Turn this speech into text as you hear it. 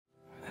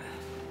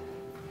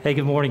Hey,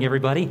 good morning,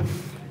 everybody.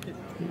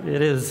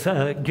 It is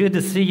good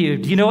to see you.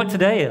 Do you know what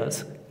today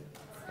is?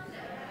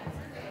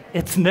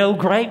 It's No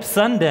Grape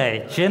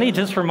Sunday. Jenny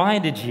just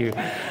reminded you.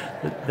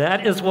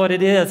 That is what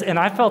it is. And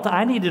I felt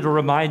I needed to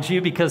remind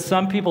you because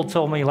some people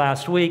told me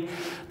last week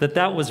that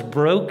that was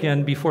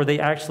broken before they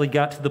actually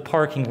got to the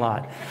parking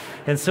lot.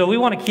 And so we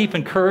want to keep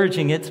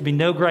encouraging it to be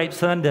No Grape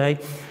Sunday.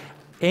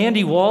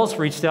 Andy Walls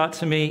reached out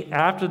to me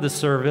after the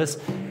service,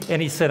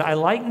 and he said, I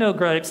like No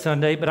Grape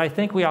Sunday, but I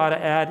think we ought to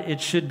add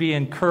it should be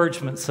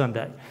Encouragement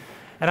Sunday.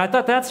 And I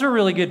thought that's a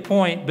really good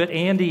point, but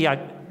Andy,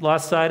 I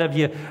lost sight of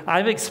you.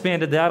 I've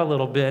expanded that a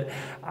little bit.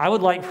 I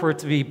would like for it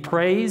to be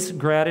Praise,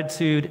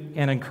 Gratitude,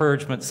 and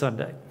Encouragement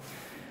Sunday.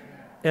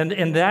 And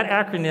that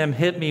acronym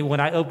hit me when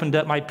I opened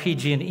up my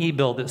PG&E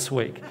bill this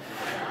week,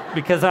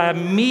 because I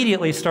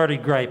immediately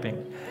started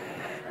griping.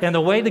 And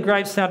the way the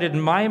gripe sounded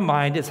in my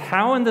mind is,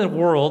 how in the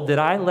world did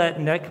I let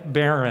Nick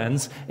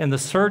Behrens and the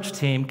search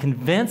team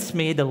convince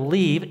me to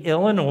leave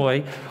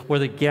Illinois where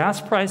the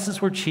gas prices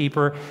were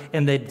cheaper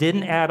and they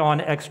didn't add on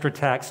extra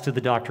tax to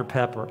the Dr.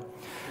 Pepper?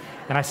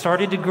 And I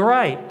started to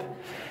gripe.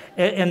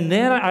 And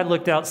then I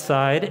looked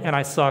outside and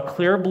I saw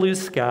clear blue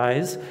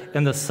skies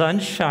and the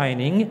sun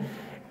shining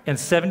and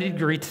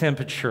 70-degree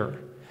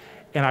temperature.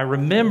 And I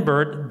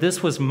remembered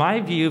this was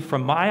my view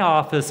from my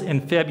office in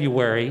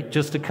February,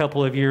 just a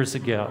couple of years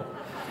ago.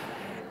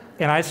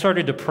 And I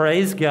started to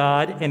praise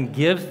God and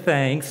give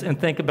thanks and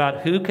think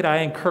about who could I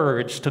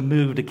encourage to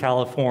move to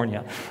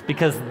California,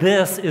 because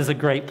this is a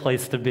great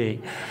place to be.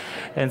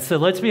 And so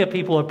let's be a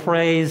people of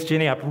praise.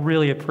 Jenny, I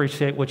really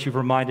appreciate what you've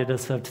reminded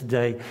us of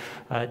today,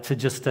 to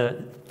just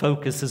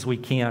focus as we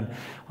can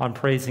on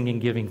praising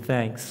and giving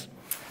thanks.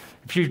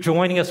 If you're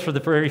joining us for the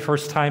very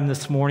first time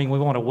this morning, we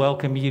want to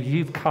welcome you.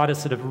 You've caught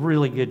us at a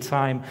really good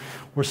time.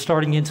 We're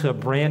starting into a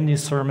brand new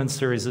sermon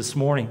series this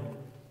morning.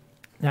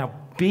 Now,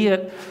 be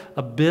it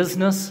a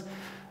business,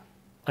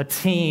 a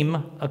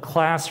team, a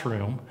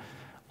classroom,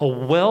 a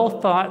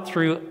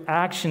well-thought-through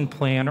action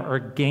plan or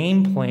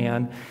game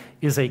plan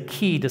is a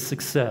key to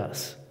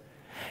success.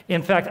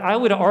 In fact, I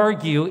would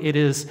argue it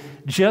is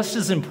just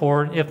as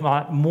important, if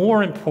not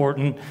more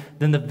important,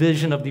 than the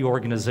vision of the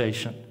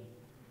organization.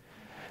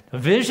 A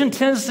vision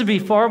tends to be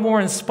far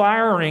more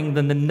inspiring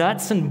than the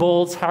nuts and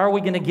bolts, how are we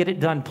going to get it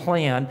done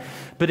plan.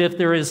 But if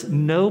there is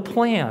no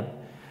plan,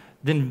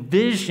 then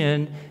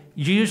vision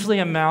usually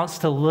amounts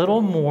to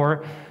little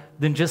more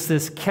than just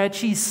this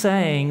catchy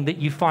saying that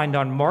you find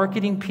on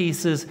marketing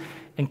pieces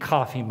and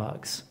coffee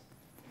mugs.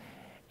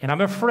 And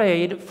I'm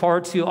afraid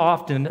far too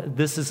often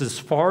this is as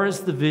far as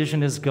the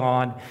vision has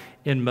gone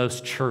in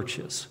most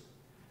churches.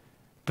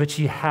 But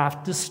you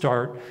have to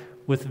start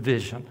with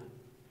vision.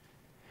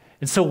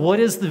 And so what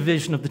is the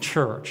vision of the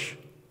church?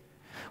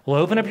 Well,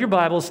 open up your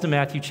Bibles to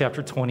Matthew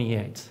chapter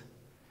 28.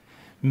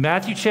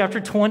 Matthew chapter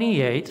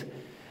 28,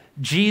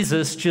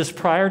 Jesus, just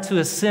prior to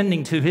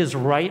ascending to his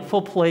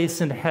rightful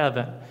place in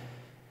heaven,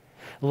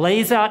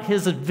 lays out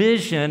his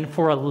vision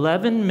for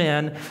 11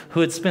 men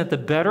who had spent the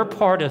better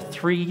part of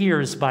 3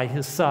 years by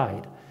his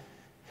side.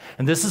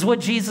 And this is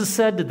what Jesus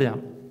said to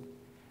them.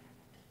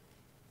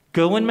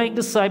 Go and make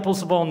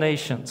disciples of all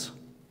nations,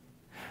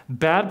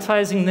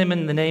 baptizing them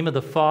in the name of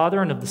the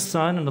Father and of the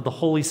Son and of the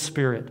Holy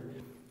Spirit,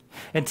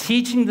 and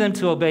teaching them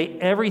to obey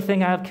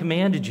everything I have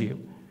commanded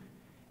you.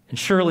 And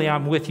surely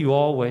I'm with you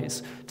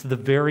always to the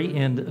very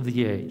end of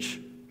the age.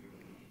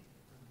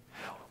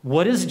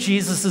 What is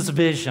Jesus'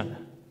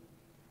 vision?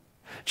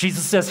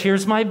 Jesus says,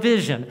 here's my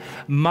vision.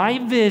 My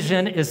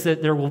vision is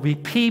that there will be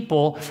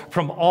people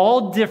from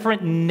all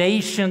different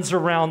nations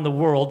around the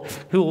world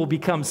who will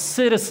become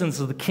citizens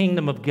of the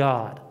kingdom of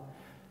God.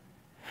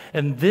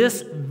 And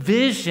this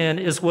vision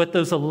is what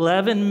those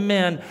 11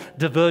 men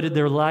devoted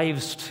their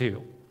lives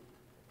to.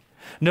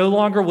 No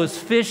longer was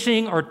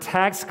fishing or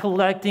tax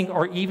collecting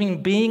or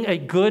even being a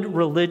good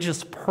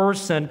religious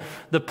person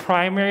the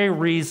primary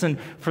reason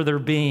for their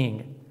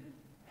being.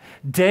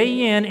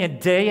 Day in and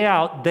day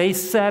out, they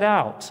set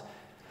out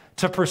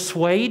to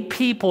persuade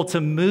people to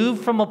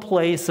move from a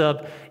place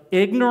of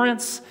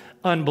ignorance,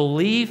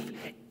 unbelief,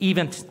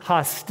 even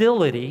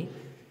hostility,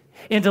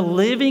 into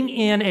living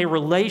in a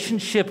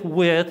relationship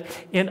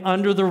with and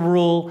under the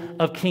rule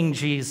of King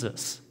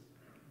Jesus.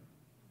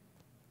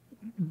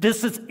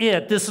 This is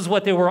it. This is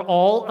what they were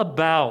all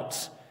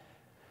about.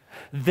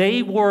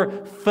 They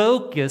were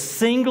focused,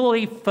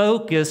 singly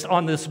focused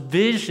on this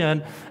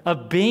vision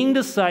of being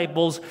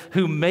disciples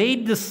who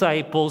made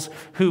disciples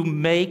who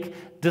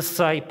make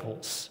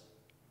disciples.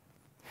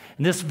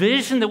 And this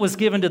vision that was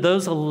given to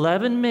those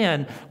 11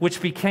 men,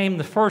 which became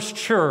the first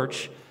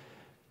church,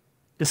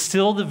 is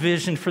still the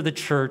vision for the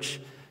church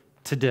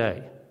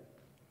today.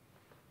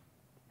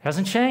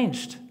 Hasn't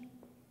changed.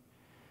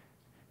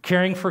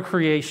 Caring for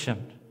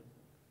creation,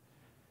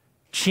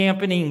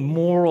 championing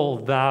moral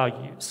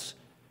values,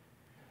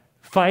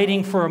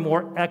 fighting for a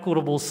more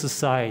equitable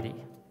society.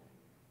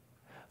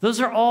 Those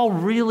are all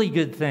really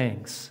good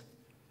things,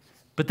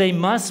 but they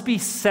must be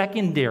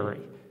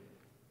secondary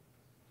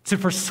to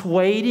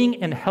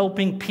persuading and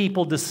helping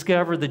people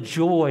discover the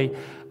joy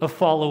of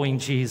following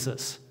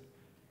Jesus.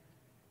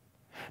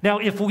 Now,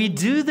 if we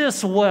do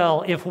this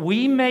well, if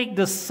we make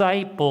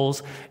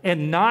disciples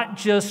and not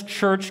just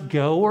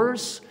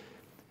churchgoers,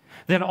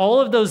 then all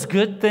of those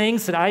good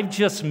things that I've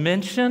just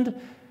mentioned,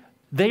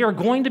 they are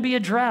going to be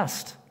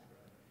addressed.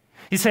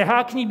 You say,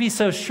 how can you be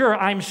so sure?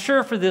 I'm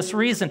sure for this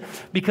reason,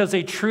 because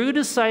a true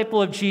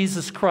disciple of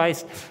Jesus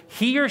Christ,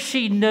 he or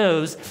she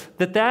knows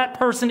that that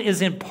person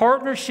is in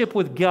partnership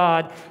with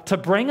God to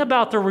bring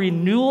about the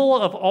renewal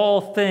of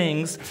all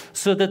things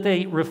so that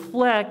they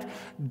reflect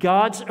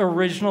God's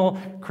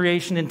original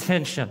creation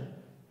intention.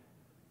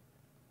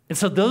 And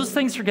so those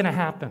things are going to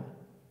happen.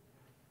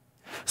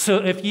 So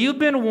if you've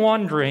been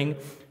wondering,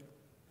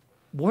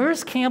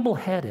 where's Campbell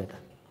headed?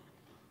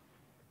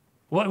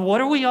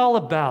 What are we all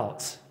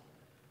about?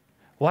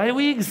 Why do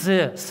we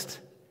exist?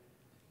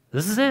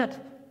 This is it.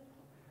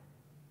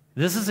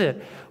 This is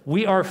it.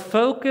 We are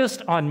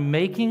focused on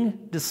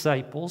making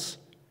disciples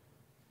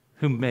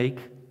who make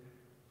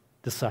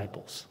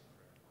disciples.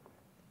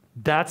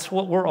 That's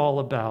what we're all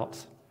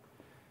about.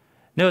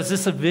 Now, is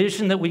this a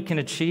vision that we can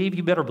achieve?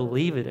 You better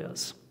believe it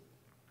is.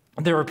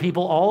 There are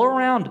people all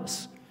around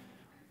us,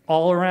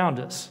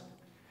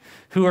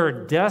 who are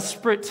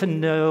desperate to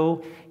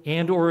know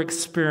and or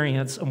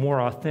experience a more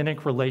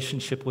authentic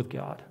relationship with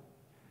God.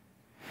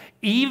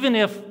 Even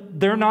if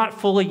they're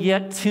not fully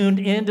yet tuned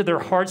into their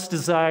heart's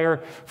desire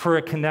for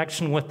a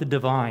connection with the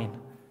divine.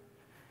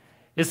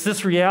 It's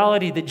this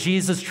reality that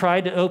Jesus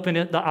tried to open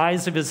the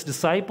eyes of his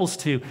disciples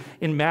to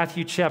in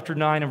Matthew chapter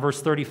 9 and verse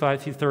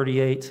 35 through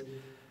 38.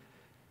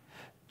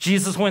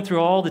 Jesus went through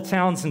all the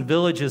towns and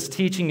villages,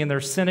 teaching in their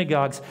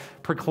synagogues,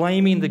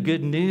 proclaiming the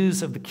good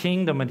news of the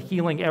kingdom and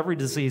healing every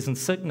disease and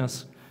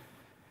sickness.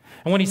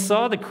 And when he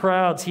saw the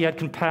crowds, he had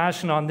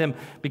compassion on them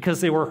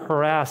because they were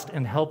harassed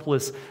and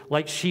helpless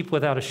like sheep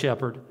without a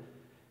shepherd.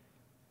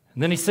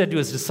 And then he said to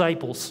his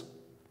disciples,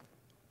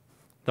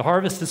 "The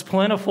harvest is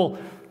plentiful,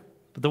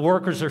 but the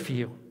workers are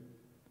few.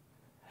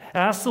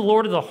 Ask the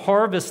Lord of the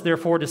harvest,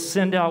 therefore, to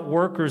send out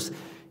workers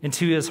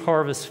into his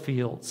harvest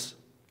fields."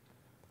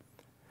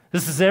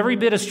 This is every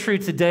bit as true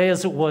today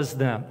as it was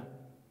then.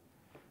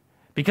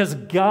 Because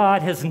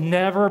God has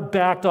never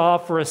backed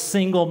off for a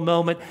single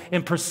moment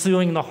in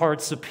pursuing the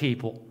hearts of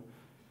people.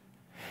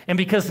 And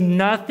because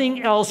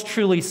nothing else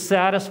truly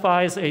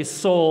satisfies a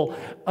soul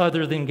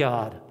other than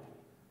God.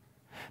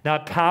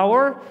 Not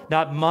power,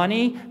 not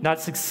money, not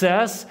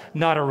success,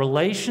 not a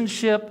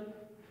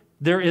relationship.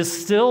 There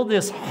is still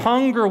this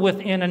hunger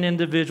within an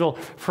individual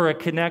for a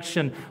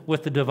connection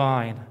with the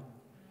divine.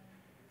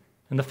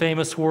 In the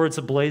famous words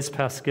of Blaise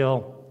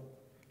Pascal,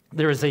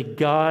 there is a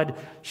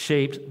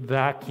God-shaped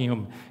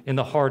vacuum in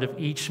the heart of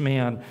each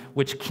man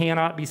which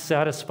cannot be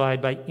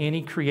satisfied by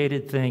any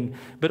created thing,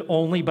 but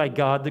only by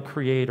God the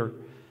Creator,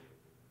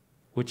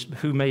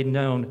 who made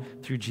known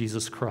through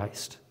Jesus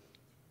Christ.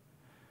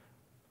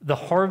 The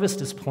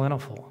harvest is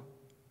plentiful.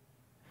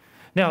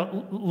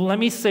 Now, let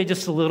me say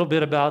just a little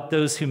bit about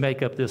those who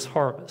make up this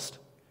harvest.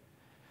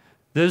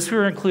 Those who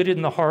are included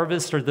in the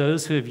harvest are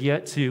those who have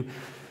yet to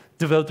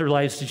devote their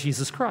lives to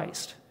Jesus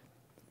Christ.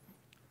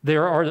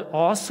 There are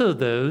also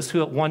those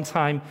who at one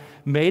time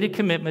made a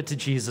commitment to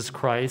Jesus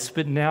Christ,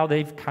 but now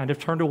they've kind of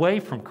turned away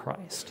from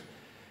Christ.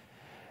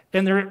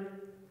 And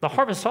the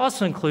harvest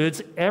also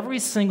includes every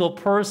single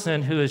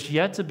person who is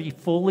yet to be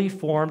fully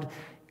formed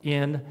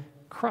in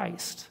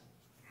Christ.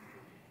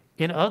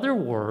 In other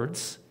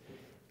words,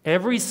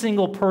 every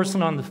single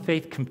person on the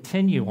faith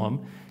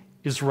continuum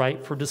is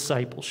ripe for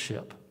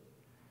discipleship.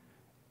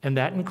 And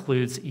that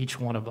includes each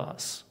one of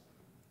us.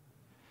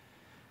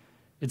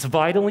 It's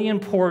vitally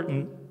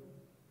important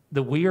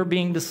that we are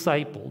being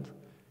discipled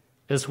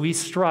as we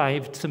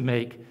strive to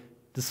make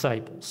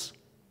disciples.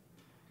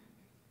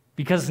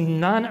 Because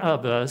none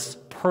of us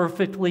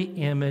perfectly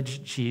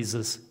image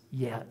Jesus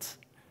yet.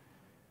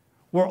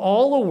 We're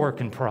all a work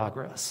in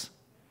progress.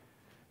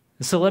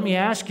 And so let me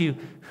ask you,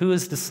 who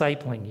is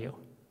discipling you?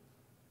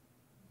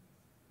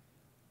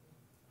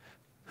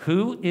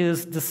 Who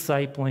is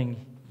discipling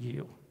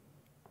you?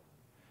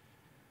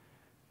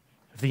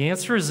 If the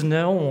answer is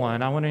no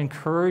one, I want to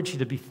encourage you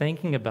to be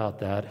thinking about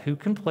that. Who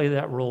can play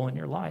that role in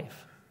your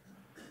life?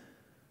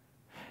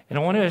 And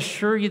I want to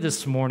assure you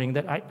this morning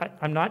that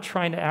I'm not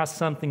trying to ask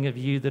something of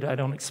you that I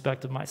don't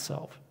expect of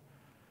myself.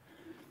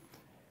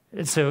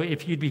 And so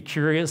if you'd be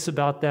curious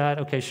about that,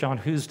 okay, Sean,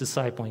 who's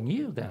discipling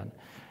you then?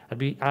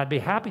 I'd be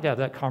happy to have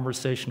that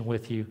conversation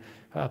with you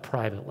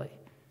privately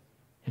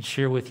and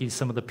share with you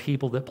some of the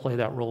people that play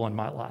that role in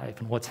my life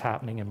and what's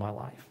happening in my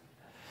life.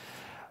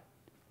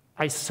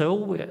 I so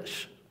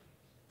wish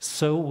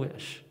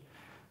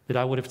that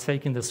I would have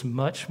taken this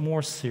much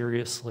more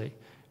seriously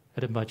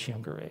at a much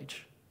younger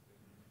age.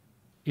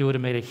 It would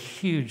have made a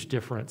huge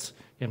difference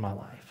in my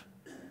life.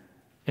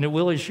 And it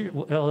will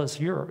as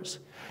yours.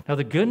 Now,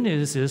 the good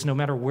news is no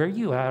matter where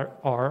you are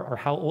or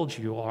how old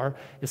you are,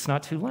 it's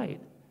not too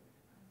late.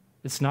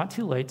 It's not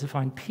too late to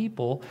find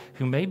people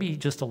who may be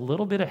just a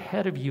little bit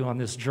ahead of you on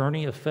this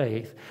journey of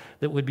faith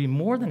that would be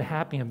more than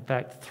happy, in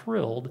fact,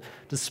 thrilled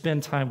to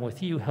spend time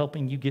with you,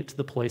 helping you get to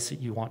the place that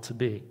you want to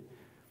be.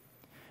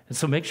 And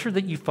so make sure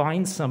that you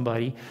find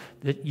somebody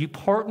that you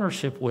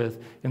partnership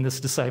with in this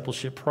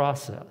discipleship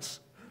process.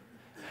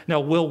 Now,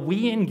 will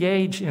we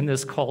engage in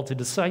this call to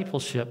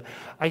discipleship?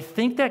 I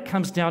think that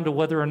comes down to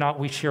whether or not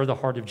we share the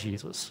heart of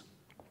Jesus.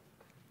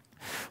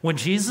 When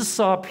Jesus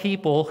saw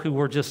people who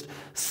were just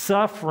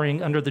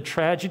suffering under the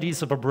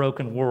tragedies of a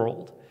broken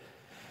world,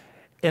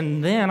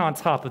 and then on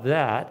top of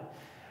that,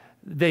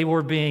 they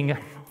were being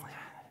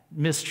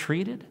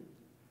mistreated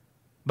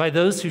by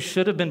those who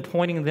should have been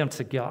pointing them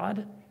to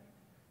God,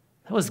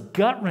 that was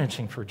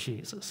gut-wrenching for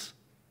Jesus.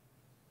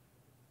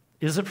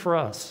 Is it for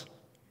us?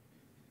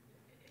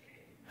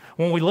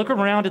 When we look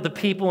around at the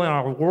people in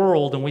our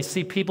world and we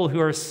see people who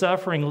are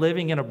suffering,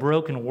 living in a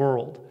broken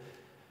world,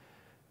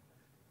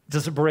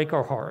 does it break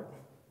our heart?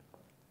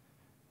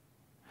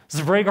 Does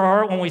it break our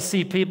heart when we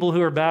see people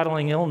who are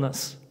battling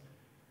illness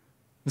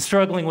and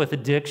struggling with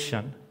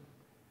addiction,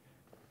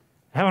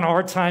 having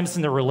hard times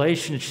in their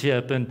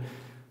relationship, and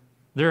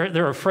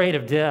they're afraid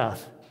of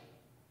death?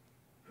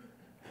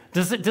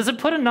 Does it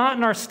put a knot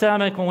in our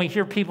stomach when we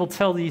hear people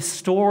tell these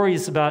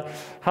stories about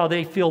how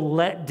they feel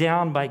let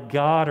down by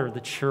God or the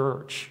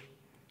church?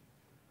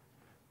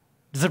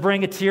 Does it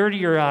bring a tear to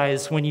your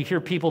eyes when you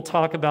hear people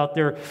talk about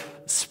their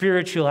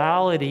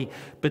spirituality,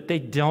 but they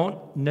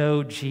don't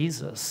know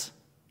Jesus?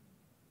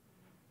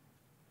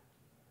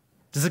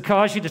 Does it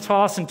cause you to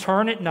toss and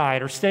turn at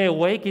night or stay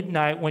awake at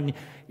night when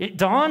it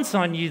dawns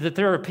on you that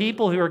there are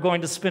people who are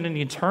going to spend an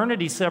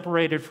eternity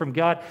separated from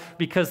God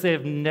because they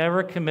have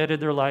never committed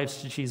their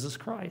lives to Jesus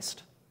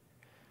Christ?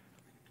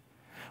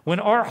 When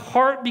our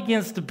heart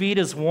begins to beat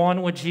as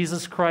one with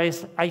Jesus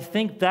Christ, I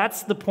think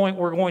that's the point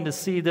we're going to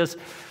see this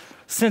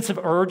sense of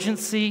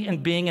urgency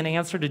in being an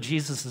answer to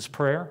Jesus'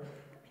 prayer.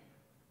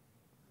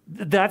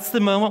 That's the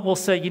moment we'll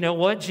say, you know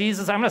what,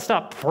 Jesus, I'm going to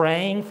stop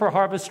praying for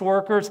harvest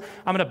workers.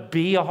 I'm going to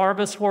be a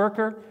harvest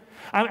worker.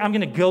 I'm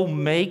going to go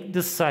make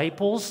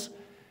disciples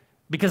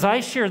because I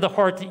share the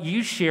heart that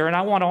you share, and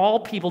I want all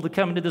people to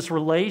come into this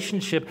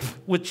relationship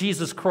with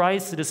Jesus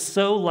Christ that is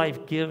so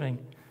life-giving.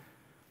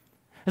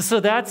 And so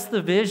that's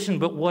the vision,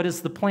 but what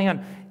is the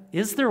plan?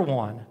 Is there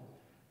one?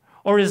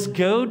 Or is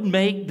go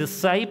make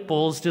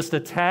disciples just a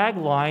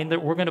tagline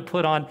that we're going to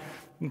put on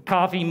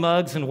coffee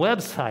mugs and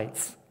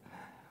websites?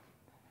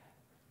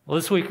 Well,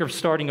 this week we're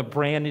starting a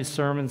brand new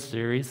sermon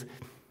series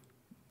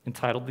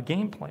entitled The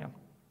Game Plan.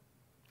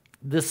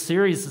 This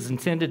series is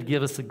intended to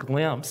give us a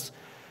glimpse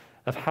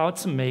of how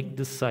to make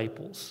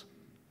disciples.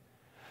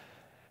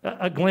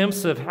 A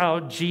glimpse of how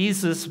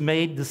Jesus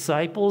made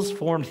disciples,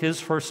 formed his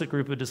first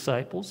group of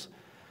disciples.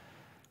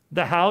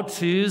 The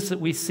how-tos that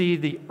we see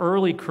the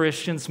early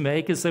Christians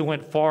make as they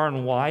went far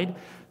and wide,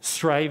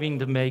 striving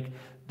to make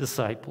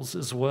disciples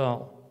as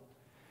well.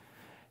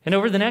 And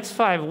over the next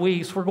 5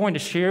 weeks, we're going to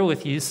share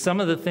with you some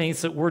of the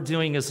things that we're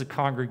doing as a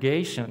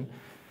congregation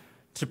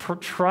to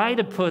try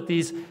to put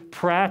these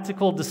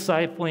practical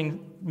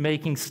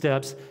discipling-making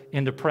steps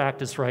into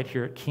practice right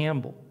here at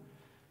Campbell.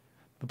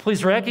 But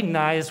please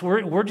recognize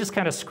we're just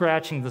kind of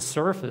scratching the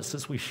surface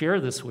as we share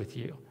this with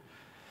you.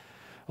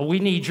 We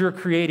need your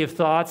creative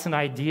thoughts and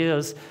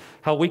ideas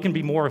how we can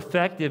be more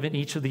effective in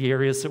each of the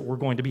areas that we're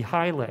going to be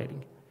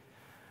highlighting.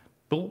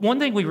 But one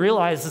thing we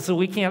realize is that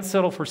we can't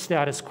settle for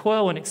status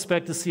quo and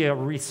expect to see a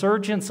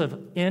resurgence of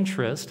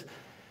interest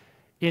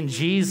in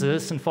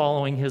Jesus and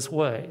following his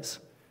ways.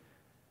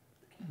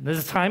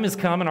 This time has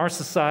come in our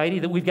society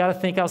that we've got to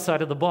think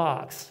outside of the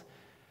box.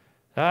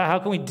 How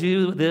can we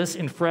do this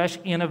in fresh,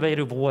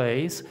 innovative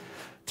ways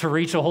to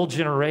reach a whole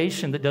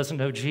generation that doesn't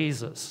know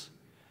Jesus?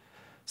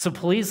 So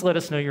please let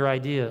us know your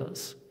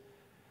ideas.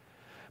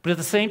 But at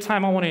the same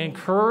time, I want to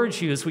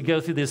encourage you as we go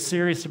through this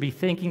series to be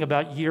thinking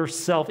about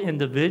yourself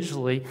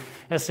individually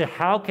as to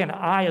how can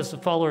I, as a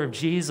follower of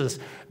Jesus,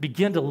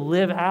 begin to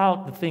live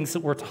out the things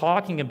that we're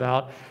talking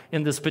about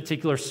in this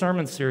particular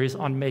sermon series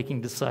on making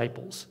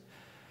disciples,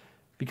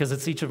 because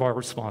it's each of our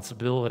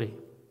responsibility.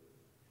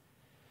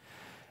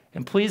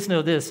 And please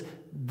know this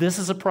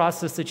is a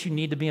process that you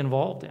need to be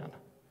involved in.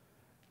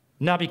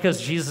 Not because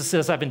Jesus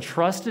says, I've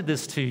entrusted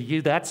this to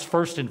you, that's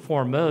first and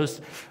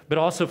foremost, but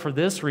also for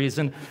this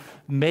reason,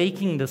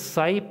 making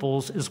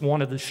disciples is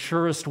one of the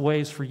surest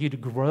ways for you to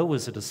grow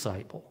as a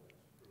disciple.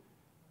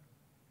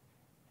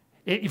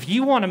 If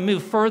you want to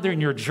move further in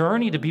your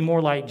journey to be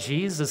more like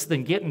Jesus,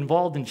 then get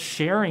involved in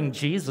sharing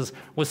Jesus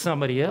with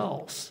somebody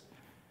else.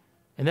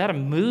 And that'll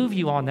move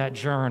you on that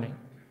journey.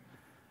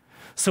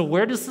 So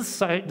where does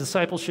the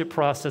discipleship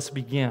process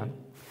begin?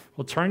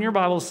 Well, turn your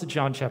Bibles to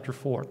John chapter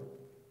 4.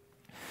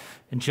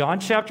 In John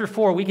chapter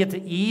 4, we get to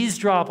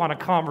eavesdrop on a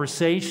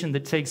conversation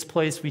that takes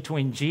place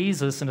between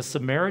Jesus and a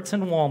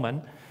Samaritan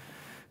woman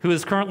who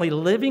is currently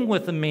living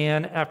with a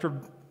man after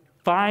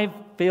 5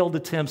 failed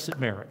attempts at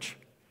marriage.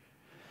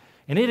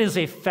 And it is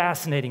a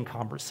fascinating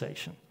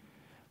conversation.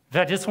 In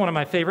fact, it's one of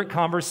my favorite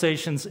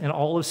conversations in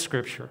all of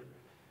Scripture.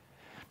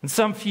 At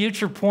some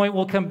future point,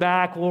 we'll come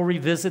back, we'll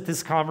revisit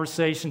this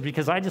conversation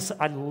because I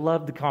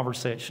love the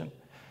conversation.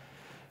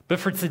 But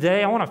for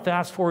today, I want to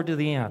fast forward to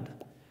the end.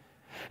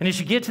 And as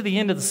you get to the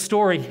end of the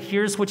story,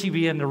 here's what you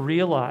begin to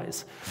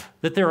realize,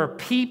 that there are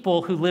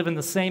people who live in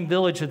the same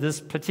village as this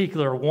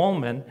particular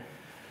woman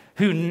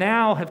who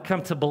now have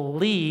come to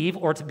believe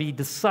or to be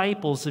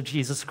disciples of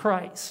Jesus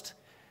Christ.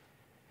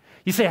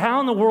 You say, how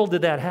in the world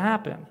did that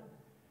happen?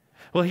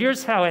 Well,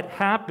 here's how it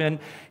happened.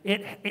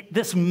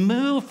 This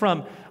move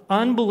from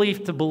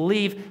unbelief to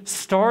belief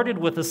started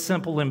with a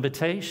simple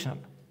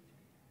invitation.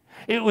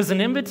 It was an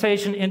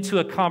invitation into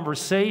a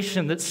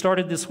conversation that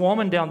started this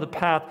woman down the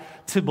path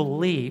to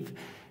believe.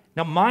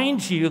 Now,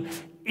 mind you,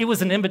 it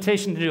was an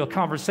invitation to a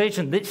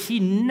conversation that she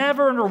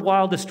never in her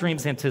wildest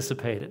dreams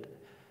anticipated.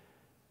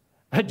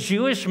 A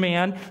Jewish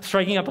man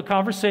striking up a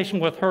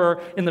conversation with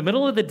her in the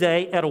middle of the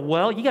day at a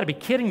well? You got to be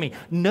kidding me.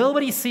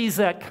 Nobody sees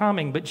that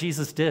coming, but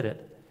Jesus did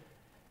it.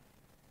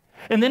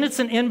 And then it's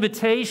an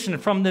invitation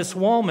from this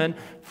woman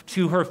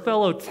to her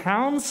fellow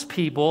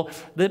townspeople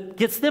that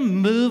gets them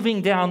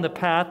moving down the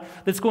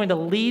path that's going to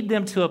lead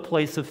them to a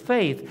place of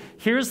faith.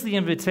 Here's the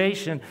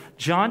invitation,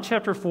 John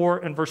chapter 4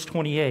 and verse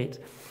 28.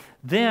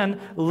 Then,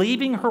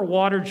 leaving her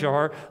water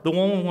jar, the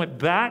woman went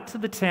back to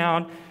the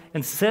town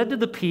and said to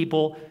the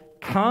people,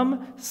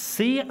 "Come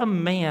see a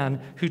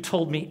man who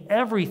told me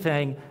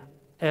everything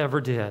I ever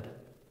did."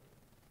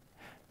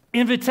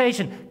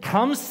 Invitation,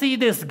 come see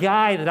this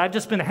guy that I've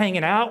just been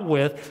hanging out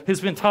with, who's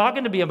been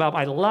talking to me about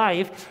my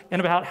life and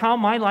about how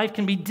my life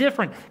can be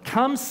different.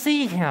 Come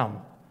see him.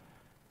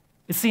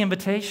 It's the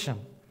invitation.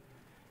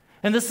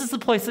 And this is the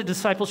place that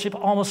discipleship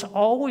almost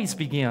always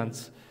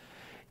begins.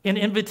 An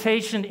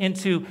invitation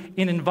into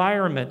an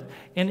environment,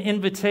 an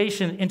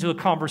invitation into a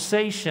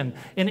conversation,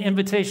 an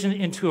invitation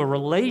into a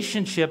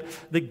relationship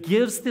that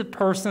gives the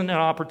person an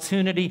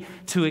opportunity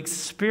to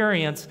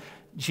experience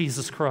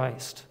Jesus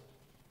Christ.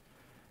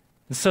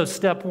 And so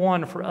step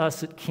one for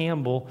us at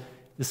Campbell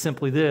is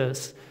simply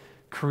this: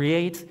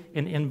 create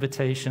an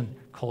invitation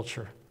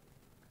culture.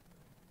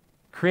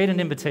 Create an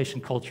invitation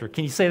culture.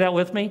 Can you say that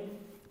with me?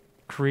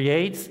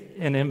 Create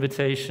an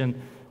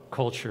invitation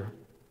culture.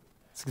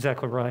 That's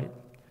exactly right.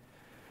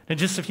 In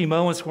just a few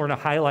moments, we're going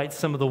to highlight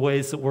some of the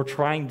ways that we're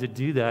trying to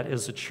do that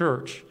as a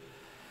church.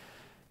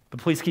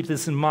 But please keep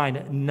this in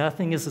mind.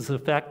 Nothing is as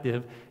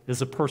effective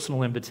as a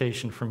personal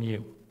invitation from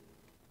you.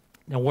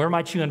 Now, where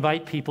might you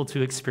invite people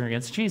to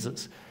experience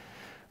Jesus?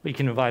 Well, you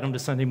can invite them to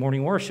Sunday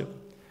morning worship,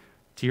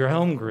 to your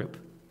home group,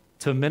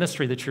 to a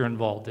ministry that you're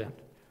involved in.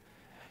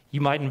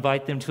 You might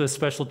invite them to a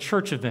special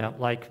church event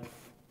like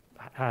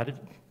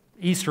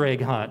Easter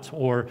egg hunt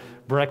or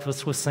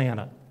breakfast with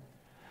Santa.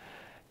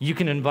 You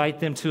can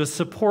invite them to a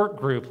support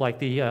group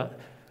like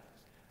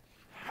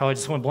I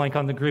just went blank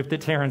on the group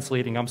that Taryn's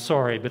leading. I'm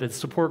sorry, but it's a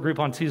support group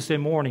on Tuesday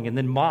morning. And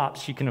then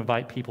MOPS you can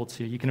invite people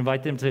to. You can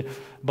invite them to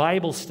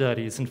Bible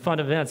studies and fun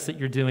events that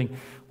you're doing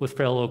with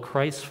fellow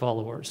Christ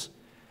followers.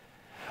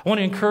 I want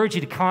to encourage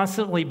you to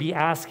constantly be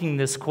asking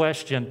this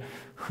question: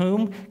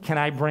 whom can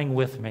I bring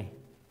with me?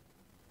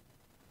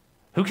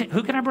 Who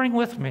can I bring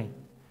with me?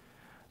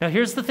 Now,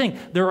 here's the thing.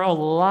 There are a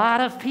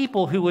lot of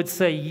people who would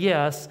say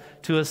yes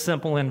to a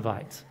simple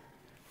invite.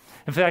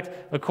 In fact,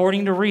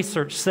 according to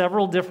research,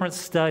 several different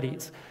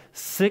studies,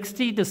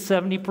 60 to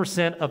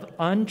 70% of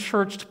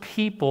unchurched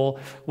people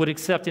would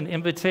accept an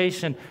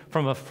invitation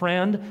from a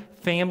friend,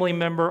 family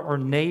member, or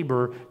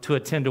neighbor to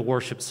attend a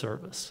worship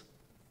service.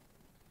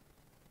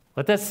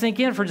 Let that sink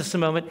in for just a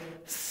moment.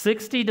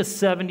 60 to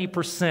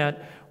 70%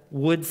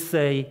 would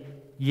say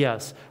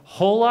yes. A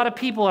whole lot of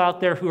people out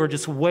there who are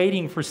just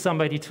waiting for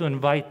somebody to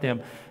invite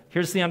them.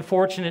 Here's the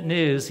unfortunate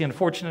news. The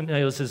unfortunate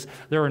news is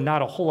there are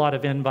not a whole lot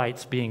of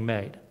invites being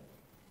made.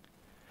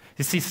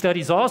 You see,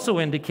 studies also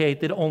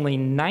indicate that only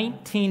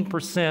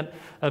 19%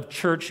 of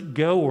church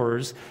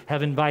goers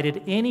have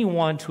invited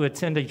anyone to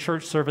attend a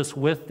church service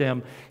with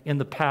them in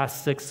the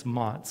past 6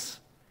 months.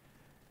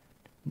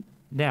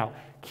 Now,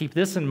 keep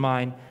this in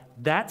mind,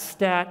 that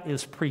stat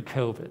is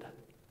pre-COVID.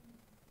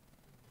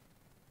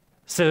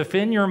 So if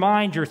in your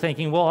mind you're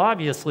thinking, well,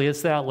 obviously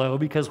it's that low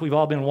because we've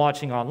all been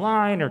watching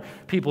online or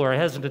people are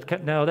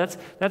hesitant. No, that's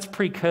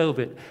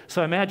pre-COVID.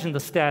 So I imagine the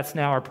stats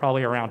now are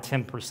probably around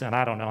 10%.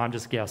 I don't know. I'm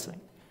just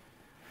guessing.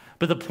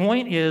 But the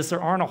point is there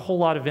aren't a whole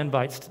lot of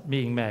invites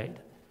being made.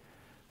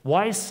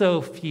 Why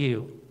so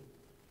few?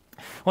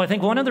 Well, I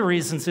think one of the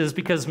reasons is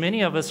because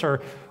many of us we're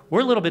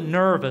a little bit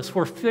nervous.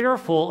 We're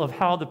fearful of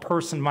how the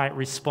person might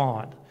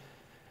respond.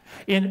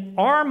 In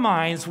our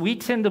minds, we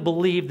tend to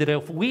believe that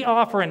if we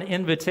offer an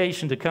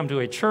invitation to come to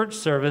a church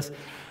service,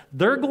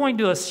 they're going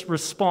to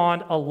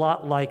respond a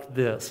lot like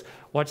this.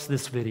 Watch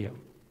this video.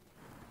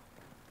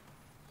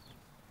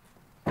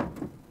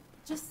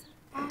 Just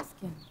ask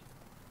him.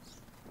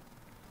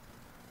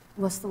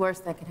 What's the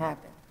worst that could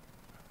happen?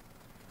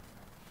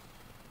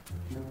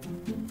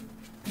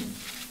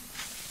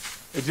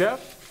 Hey,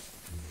 Jeff.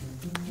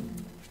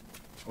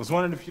 I was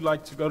wondering if you'd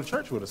like to go to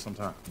church with us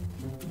sometime.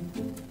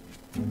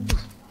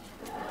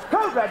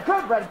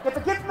 Code red. Get the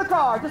kids in the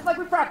car, just like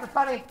we practiced,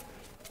 honey.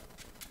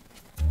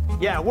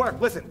 Yeah, work.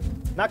 Listen,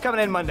 not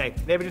coming in Monday.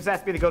 Neighbor just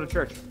asked me to go to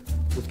church.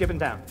 We're skipping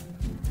town.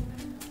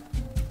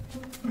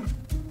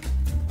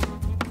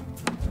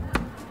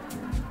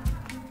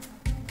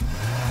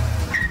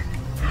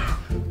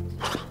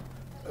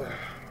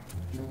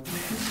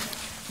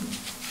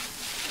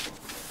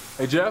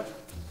 Hey, Jeff.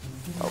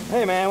 Oh,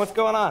 hey, man, what's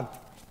going on?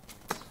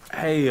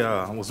 Hey,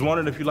 I was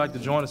wondering if you'd like to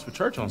join us for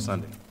church on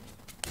Sunday.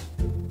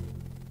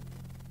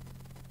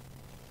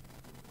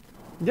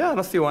 Yeah,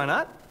 let's see why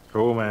not.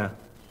 Cool, man.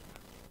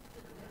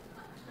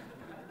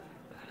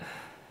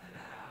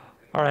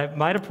 All right,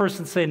 might a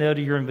person say no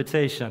to your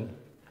invitation?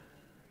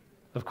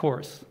 Of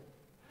course.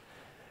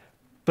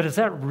 But is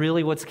that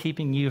really what's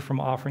keeping you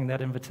from offering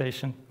that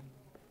invitation?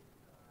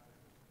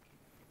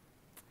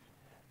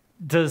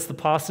 Does the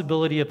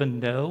possibility of a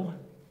no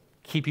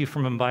keep you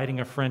from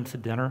inviting a friend to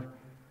dinner,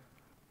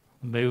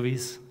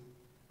 movies,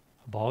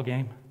 a ball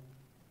game?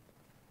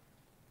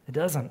 It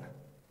doesn't.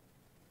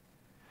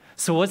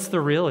 So what's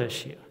the real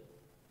issue?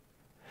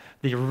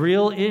 The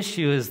real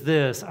issue is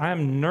this: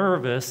 I'm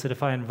nervous that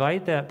if I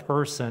invite that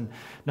person,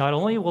 not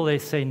only will they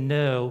say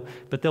no,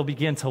 but they'll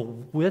begin to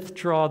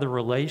withdraw the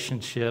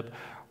relationship,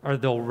 or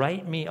they'll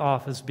write me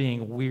off as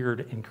being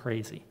weird and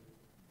crazy.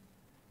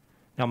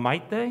 Now,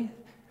 might they?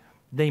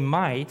 They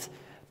might,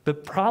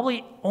 but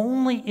probably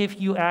only if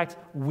you act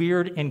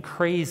weird and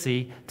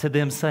crazy to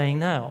them saying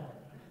no.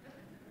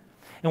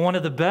 And one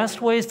of the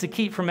best ways to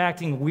keep from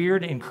acting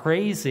weird and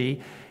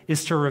crazy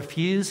is to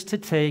refuse to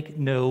take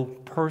no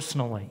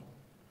personally.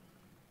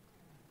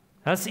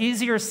 That's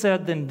easier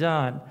said than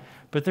done,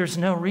 but there's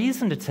no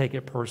reason to take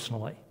it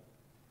personally.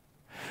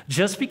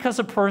 Just because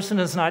a person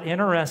is not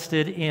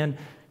interested in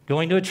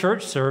going to a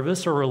church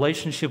service or a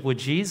relationship with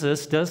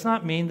Jesus does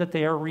not mean that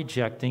they are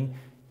rejecting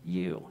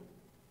you.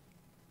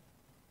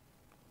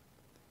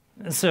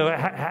 And so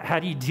how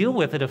do you deal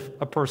with it if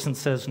a person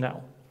says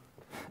no?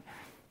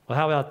 Well,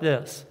 how about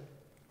this?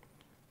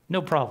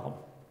 No problem.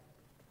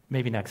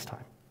 Maybe next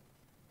time.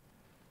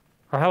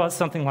 Or how about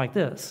something like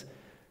this?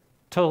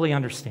 Totally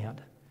understand.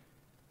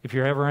 If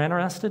you're ever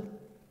interested,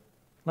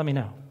 let me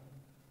know.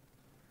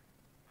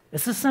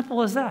 It's as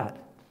simple as that.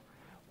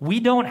 We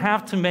don't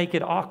have to make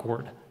it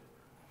awkward.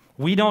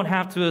 We don't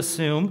have to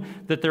assume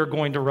that they're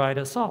going to write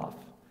us off.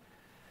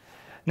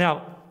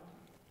 Now,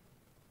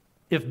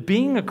 if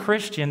being a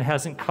Christian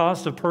hasn't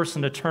caused a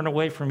person to turn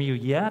away from you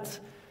yet,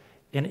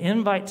 an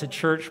invite to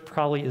church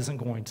probably isn't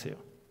going to.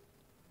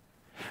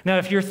 Now,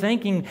 if you're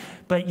thinking,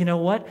 but you know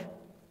what?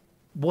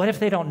 What if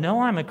they don't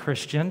know I'm a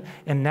Christian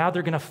and now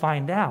they're going to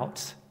find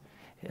out?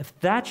 If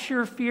that's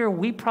your fear,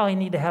 we probably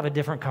need to have a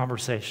different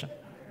conversation.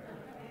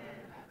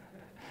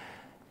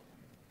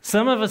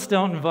 Some of us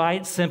don't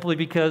invite simply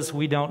because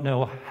we don't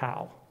know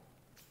how.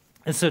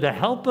 And so to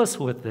help us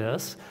with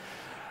this,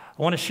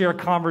 I want to share a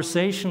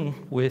conversation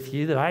with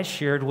you that I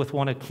shared with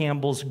one of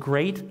Campbell's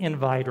great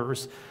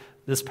inviters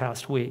this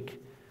past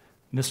week,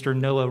 Mr.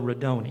 Noah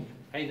Rodoni.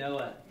 Hey,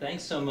 Noah,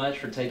 thanks so much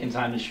for taking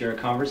time to share a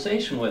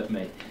conversation with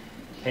me.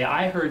 Hey,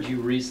 I heard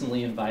you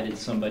recently invited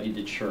somebody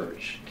to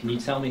church. Can you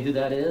tell me who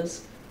that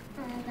is?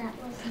 That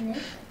was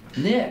Nick.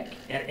 Nick.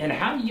 And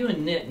how do you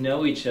and Nick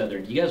know each other?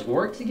 Do you guys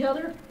work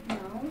together?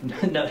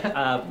 No. No.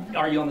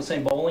 Are you on the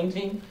same bowling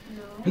team?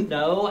 No.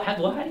 No?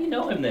 Well, how do you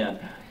know him then?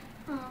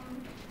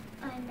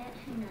 I met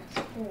him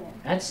at school.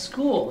 At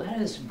school.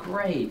 That is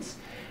great.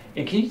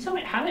 And can you tell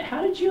me,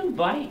 how did you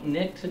invite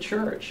Nick to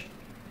church?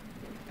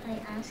 By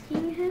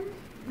asking him.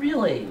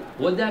 Really?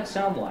 What'd that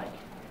sound like?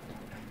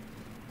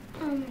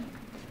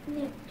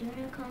 Nick, do you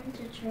want to come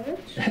to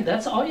church?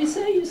 That's all you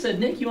say? You said,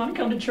 Nick, you want to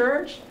come to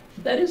church?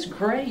 That is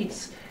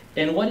great.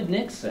 And what did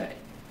Nick say?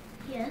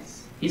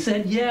 Yes. He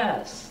said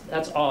yes.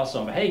 That's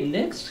awesome. Hey,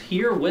 Nick's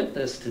here with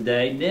us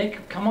today.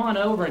 Nick, come on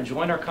over and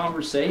join our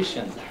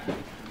conversation.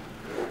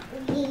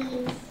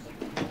 Please.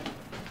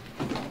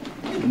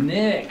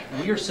 Nick,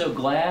 we are so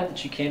glad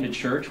that you came to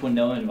church when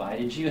Noah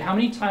invited you. How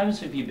many times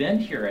have you been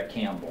here at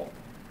Campbell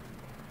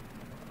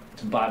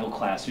to Bible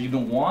class? Have you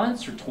been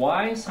once or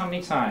twice? How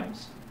many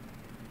times?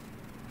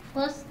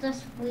 Plus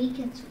this week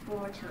it's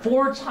 4 times.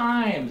 4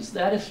 times.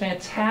 That is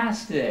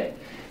fantastic.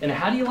 And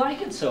how do you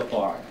like it so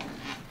far?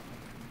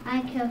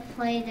 I can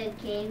play the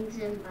games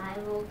in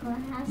Bible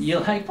class. You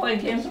like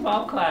playing games in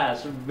Bible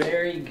class.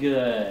 Very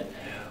good.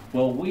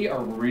 Well, we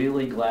are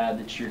really glad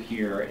that you're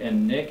here.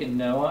 And Nick and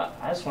Noah,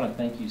 I just want to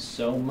thank you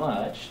so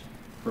much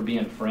for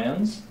being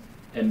friends,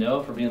 and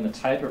Noah for being the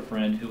type of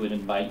friend who would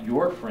invite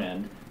your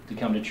friend to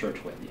come to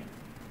church with you.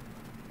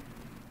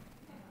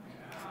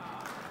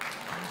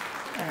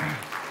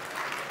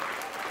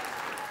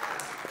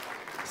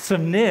 So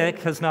Noah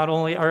has not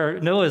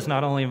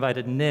only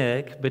invited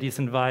Nick, but he's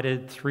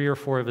invited 3 or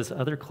 4 of his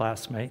other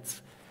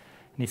classmates.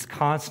 And he's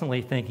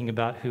constantly thinking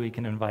about who he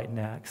can invite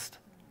next.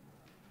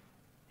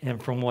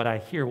 And from what I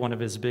hear, one of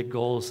his big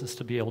goals is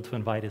to be able to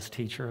invite his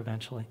teacher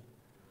eventually.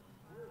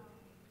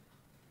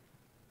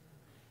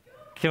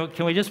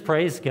 Can we just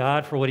praise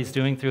God for what he's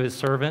doing through his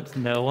servant,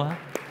 Noah?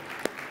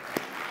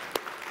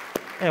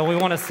 And we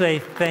want to say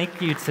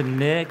thank you to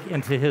Nick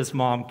and to his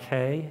mom,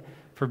 Kay,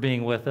 for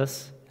being with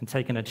us and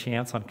taking a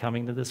chance on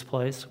coming to this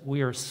place.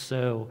 We are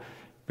so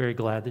very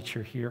glad that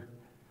you're here.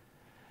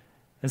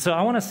 And so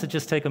I want us to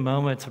just take a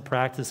moment to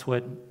practice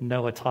what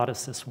Noah taught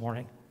us this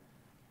morning.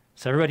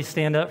 So everybody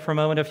stand up for a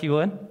moment if you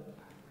would.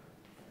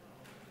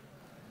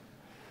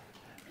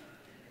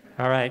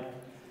 All right.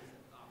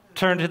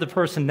 Turn to the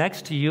person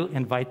next to you,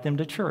 invite them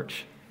to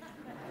church.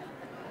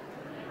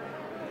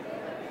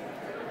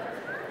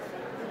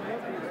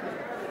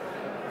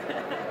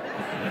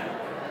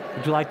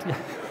 Would you like to?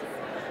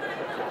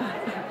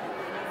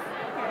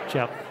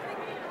 Jeff,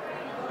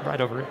 right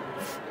over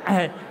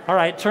here. All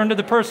right, turn to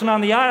the person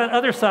on the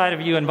other side of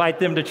you, invite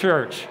them to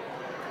church.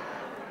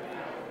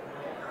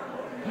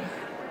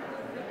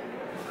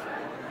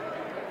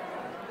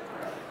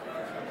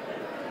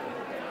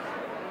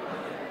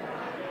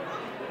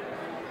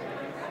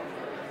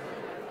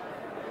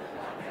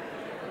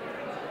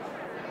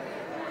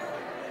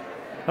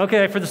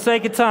 Okay, for the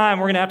sake of time,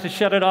 we're going to have to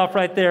shut it off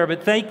right there,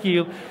 but thank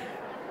you.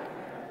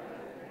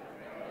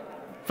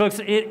 Folks,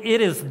 it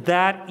is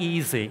that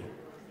easy.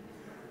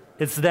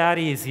 It's that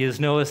easy, as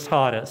Noah's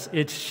taught us.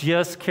 It's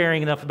just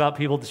caring enough about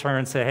people to turn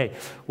and say, hey,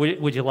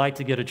 would you like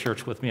to go to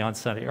church with me on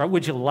Sunday? Or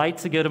would you like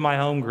to go to my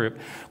home group?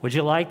 Would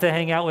you like to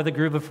hang out with a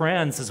group of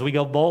friends as we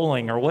go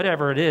bowling or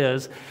whatever it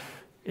is?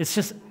 It's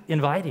just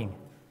inviting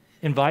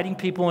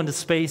people into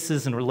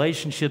spaces and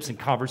relationships and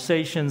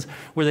conversations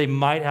where they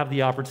might have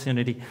the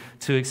opportunity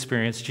to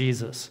experience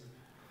Jesus.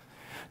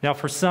 Now,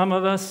 for some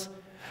of us,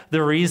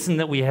 the reason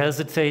that we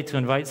hesitate to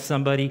invite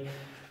somebody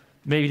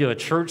maybe to a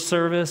church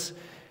service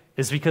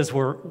is because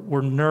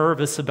we're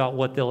nervous about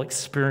what they'll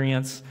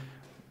experience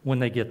when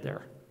they get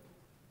there.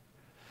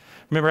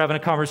 I remember having a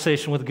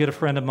conversation with a good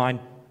friend of mine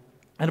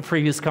in a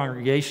previous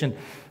congregation,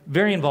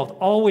 very involved,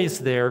 always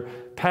there,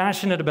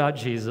 passionate about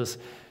Jesus.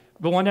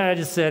 But one day I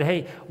just said,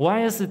 hey,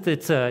 why isn't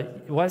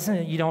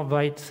it you don't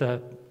invite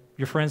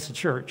your friends to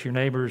church, your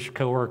neighbors, your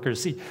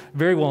coworkers? He,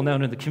 very well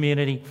known in the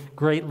community,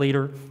 great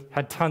leader,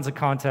 had tons of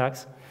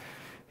contacts.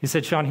 He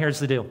said, Sean, here's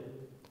the deal.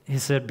 He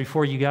said,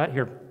 before you got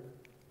here,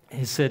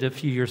 he said a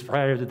few years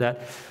prior to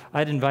that,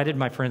 I'd invited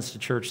my friends to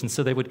church, and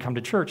so they would come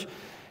to church.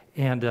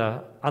 And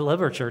I love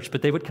our church,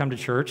 but they would come to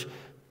church,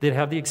 they'd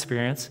have the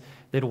experience,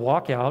 they'd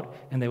walk out,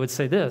 and they would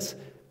say this,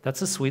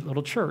 that's a sweet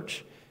little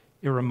church.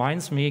 It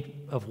reminds me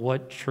of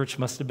what church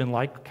must have been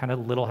like, kind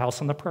of Little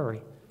House on the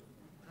Prairie.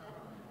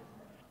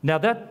 Now,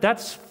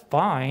 that's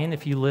fine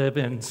if you live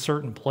in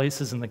certain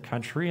places in the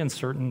country and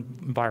certain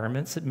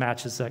environments, it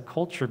matches that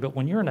culture. But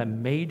when you're in a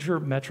major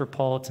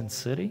metropolitan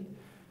city,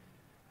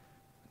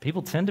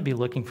 people tend to be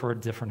looking for a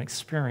different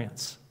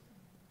experience.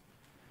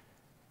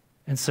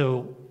 And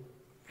so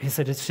he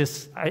said, it's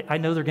just, I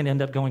know they're going to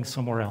end up going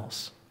somewhere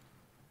else.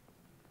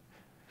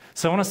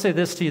 So I want to say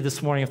this to you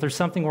this morning. If there's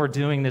something we're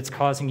doing that's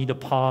causing you to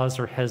pause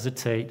or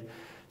hesitate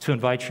to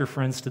invite your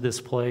friends to this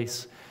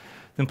place,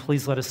 then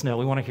please let us know.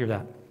 We want to hear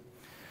that.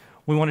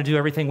 We want to do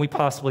everything we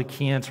possibly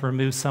can to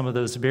remove some of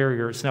those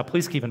barriers. Now,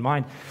 please keep in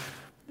mind,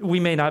 we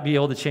may not be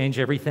able to change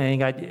everything,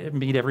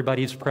 meet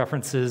everybody's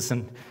preferences,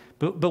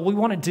 but we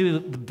want to do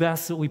the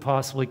best that we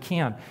possibly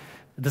can.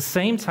 At the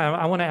same time,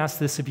 I want to ask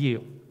this of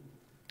you.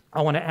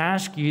 I want to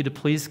ask you to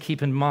please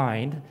keep in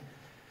mind,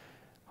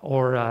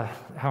 or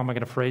how am I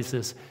going to phrase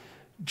this?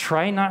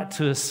 Try not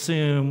to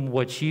assume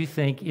what you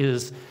think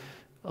is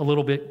a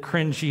little bit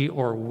cringy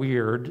or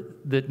weird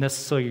that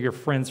necessarily your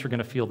friends are going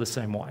to feel the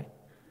same way.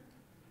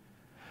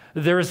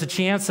 There is a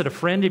chance that a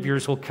friend of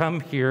yours will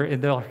come here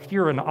and they'll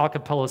hear an a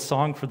cappella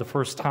song for the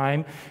first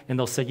time and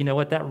they'll say, you know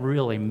what, that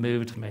really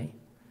moved me.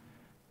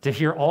 To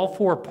hear all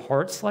four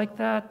parts like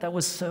that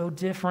was so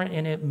different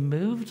and it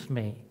moved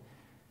me.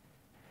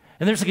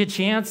 And there's a good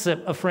chance that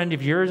a friend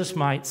of yours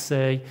might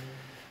say,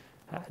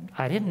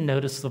 I didn't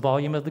notice the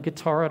volume of the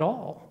guitar at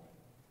all.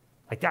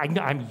 Like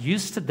I'm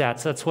used to that,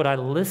 so that's what I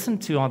listen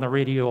to on the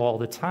radio all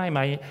the time.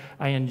 I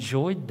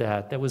enjoyed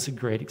that. That was a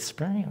great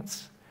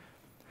experience.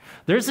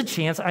 There's a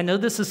chance, I know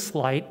this is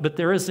slight, but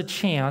there is a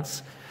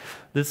chance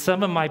that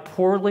some of my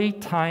poorly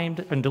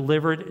timed and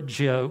delivered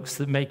jokes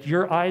that make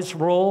your eyes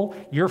roll,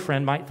 your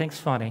friend might think's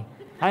funny.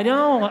 I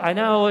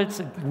know,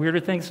 it's weirder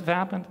things have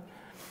happened.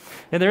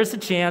 And there's a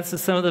chance that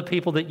some of the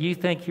people that you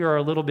think you are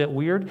a little bit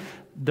weird,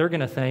 they're going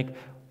to think,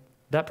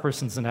 that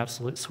person's an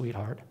absolute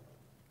sweetheart.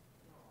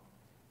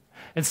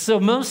 And so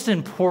most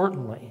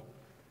importantly,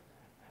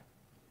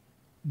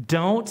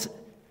 don't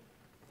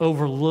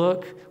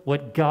overlook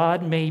what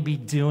God may be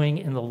doing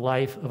in the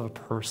life of a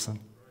person.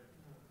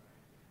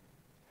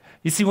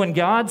 You see, when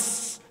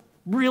God's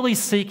really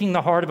seeking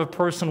the heart of a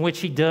person, which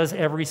he does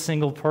every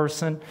single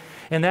person,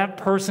 and that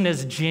person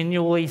is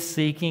genuinely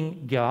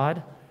seeking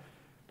God,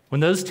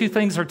 when those two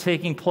things are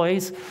taking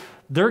place,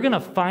 they're going to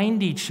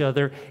find each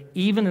other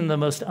even in the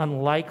most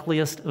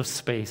unlikeliest of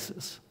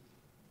spaces.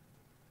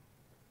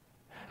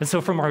 And so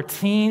from our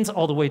teens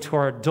all the way to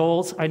our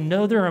adults, I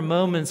know there are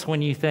moments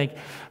when you think, I'm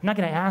not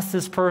going to ask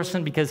this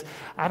person because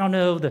I don't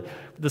know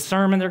the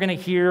sermon they're going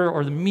to hear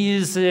or the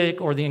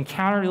music or the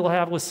encounter they'll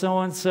have with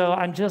so-and-so.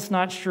 I'm just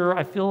not sure.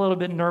 I feel a little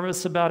bit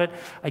nervous about it.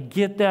 I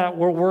get that.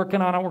 We're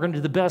working on it. We're going to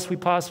do the best we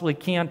possibly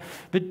can.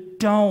 But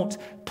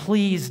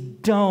please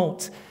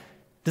don't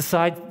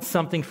decide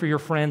something for your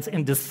friends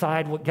and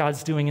decide what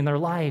God's doing in their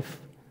life.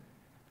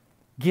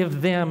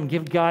 Give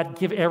God,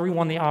 give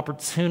everyone the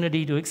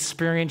opportunity to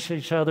experience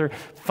each other,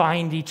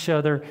 find each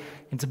other,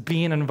 and to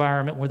be in an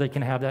environment where they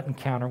can have that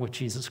encounter with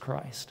Jesus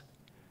Christ.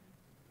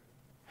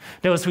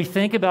 Now, as we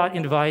think about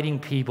inviting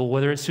people,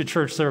 whether it's to a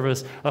church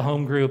service, a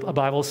home group, a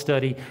Bible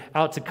study,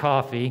 out to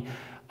coffee,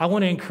 I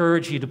want to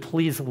encourage you to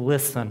please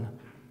listen.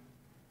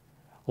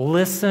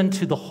 Listen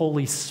to the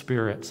Holy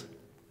Spirit.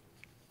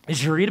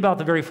 As you read about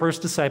the very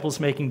first disciples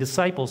making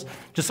disciples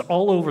just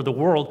all over the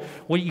world,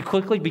 what you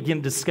quickly begin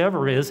to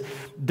discover is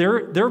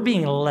they're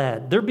being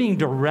led, they're being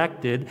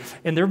directed,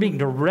 and they're being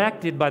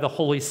directed by the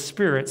Holy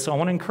Spirit. So I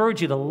want to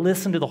encourage you to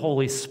listen to the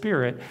Holy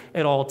Spirit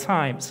at all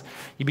times.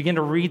 You begin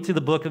to read through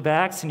the book of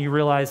Acts and you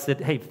realize that,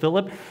 hey,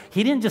 Philip,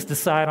 he didn't just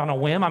decide on a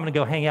whim, I'm going to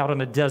go hang out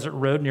on a desert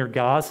road near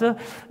Gaza.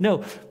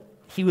 No,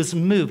 he was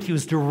moved. He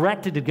was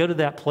directed to go to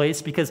that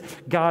place because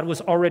God was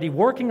already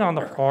working on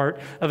the heart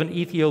of an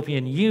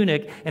Ethiopian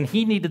eunuch, and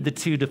he needed the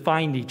two to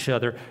find each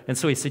other. And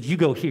so he said, you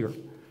go here.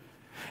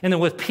 And then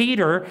with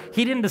Peter,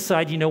 he didn't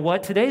decide, you know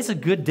what, today's a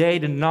good day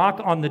to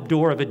knock on the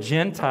door of a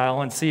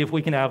Gentile and see if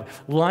we can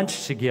have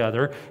lunch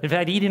together. In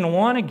fact, he didn't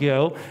want to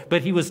go,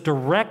 but he was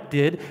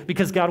directed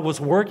because God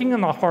was working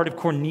on the heart of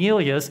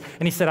Cornelius,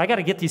 and he said, I got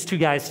to get these two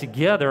guys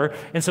together.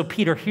 And so,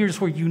 Peter, here's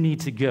where you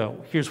need to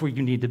go. Here's where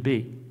you need to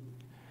be.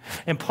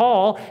 And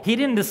Paul, he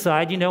didn't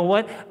decide, you know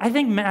what, I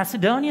think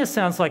Macedonia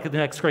sounds like the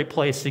next great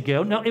place to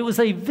go. No, it was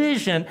a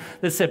vision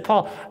that said,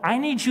 Paul, I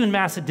need you in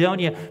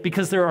Macedonia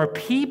because there are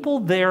people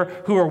there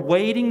who are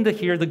waiting to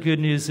hear the good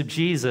news of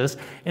Jesus.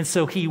 And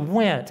so he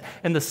went.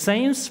 And the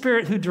same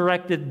Spirit who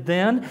directed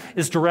then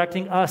is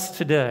directing us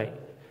today.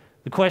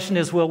 The question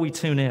is, will we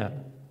tune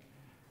in?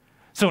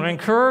 So I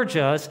encourage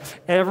us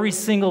every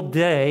single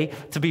day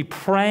to be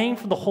praying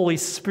for the Holy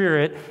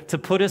Spirit to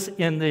put us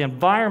in the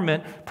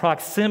environment,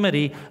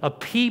 proximity of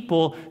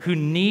people who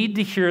need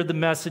to hear the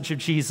message of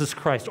Jesus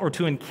Christ or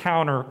to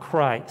encounter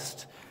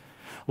Christ.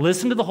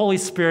 Listen to the Holy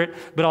Spirit,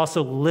 but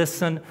also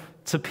listen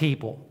to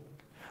people.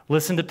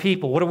 Listen to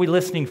people. What are we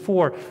listening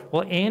for?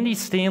 Well, Andy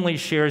Stanley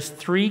shares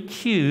 3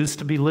 cues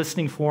to be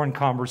listening for in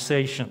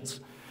conversations.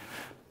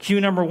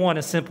 Cue number 1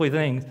 is simply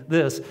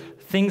this: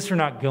 things are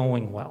not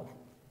going well.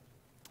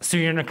 So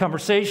you're in a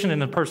conversation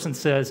and the person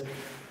says,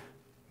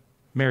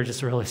 marriage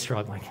is really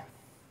struggling.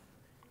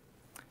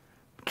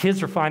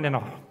 Kids are finding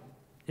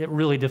it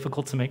really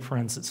difficult to make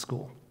friends at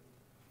school.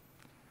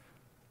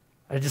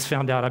 I just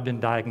found out I've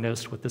been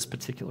diagnosed with this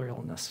particular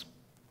illness.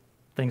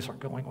 Things aren't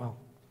going well.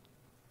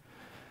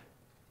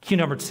 Cue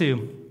number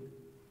 2,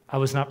 I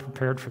was not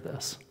prepared for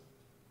this.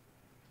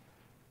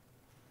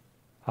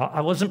 I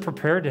wasn't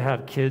prepared to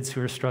have kids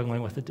who are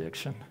struggling with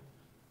addiction.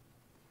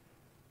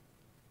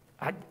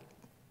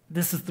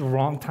 This is the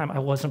wrong time. I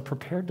wasn't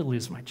prepared to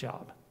lose my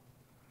job.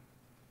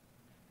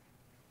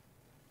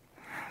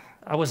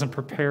 I wasn't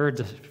prepared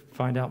to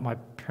find out my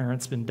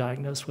parents been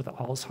diagnosed with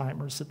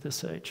Alzheimer's at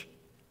this age.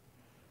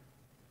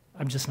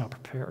 I'm just not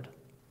prepared.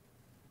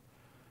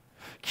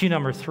 Cue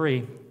number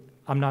 3,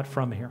 I'm not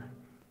from here.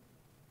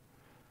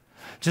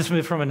 Just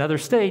moved from another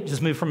state,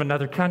 just moved from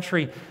another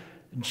country,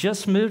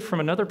 just moved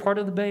from another part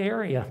of the Bay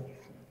Area,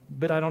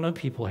 but I don't know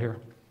people here.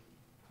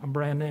 I'm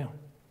brand new.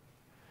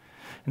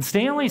 And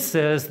Stanley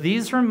says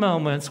these are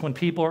moments when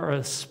people are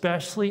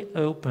especially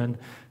open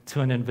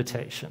to an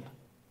invitation.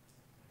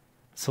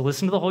 So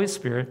listen to the Holy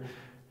Spirit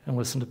and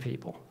listen to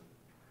people.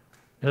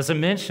 As I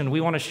mentioned, we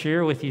want to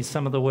share with you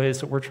some of the ways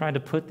that we're trying to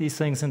put these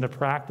things into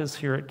practice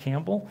here at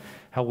Campbell,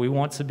 how we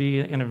want to be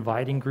an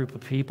inviting group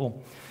of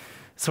people.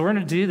 So we're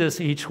going to do this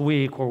each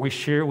week where we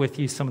share with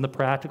you some of the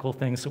practical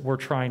things that we're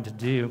trying to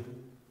do.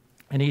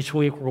 And each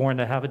week we're going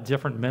to have a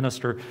different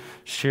minister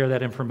share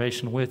that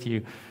information with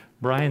you.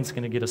 Brian's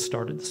going to get us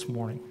started this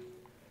morning.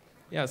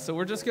 Yeah, so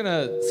we're just going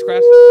to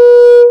scratch.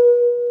 We're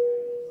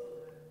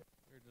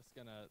just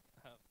going to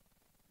have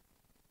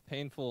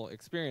painful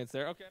experience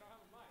there. Okay, I don't have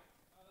a mic.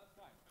 Oh, that's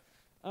fine.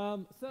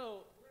 So we're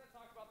going to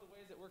talk about the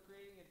ways that we're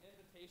creating an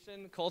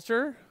invitation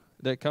culture.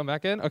 Did it come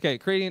back in? Okay,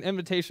 creating an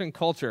invitation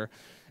culture.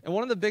 And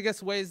one of the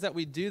biggest ways that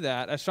we do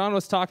that, as Sean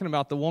was talking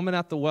about, the woman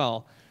at the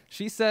well,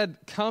 she said,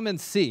 come and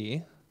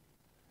see.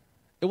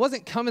 It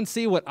wasn't come and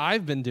see what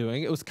I've been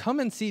doing. It was come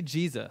and see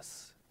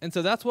Jesus. And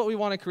so that's what we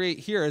want to create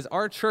here is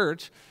our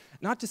church,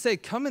 not to say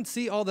come and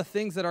see all the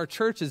things that our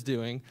church is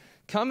doing,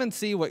 come and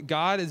see what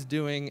God is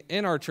doing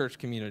in our church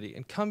community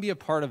and come be a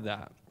part of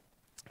that.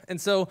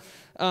 And so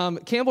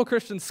Campbell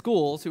Christian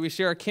Schools, who we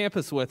share a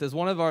campus with, is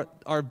one of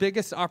our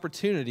biggest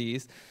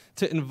opportunities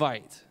to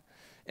invite.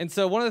 And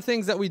so one of the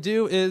things that we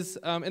do is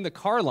in the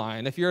car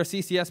line, if you're a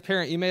CCS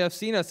parent, you may have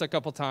seen us a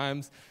couple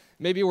times.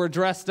 Maybe we're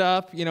dressed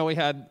up. You know,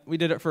 we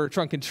did it for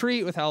Trunk and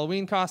Treat with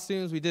Halloween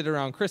costumes. We did it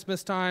around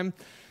Christmas time.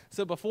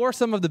 So before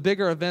some of the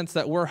bigger events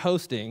that we're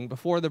hosting,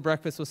 before the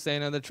Breakfast with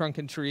Santa, the Trunk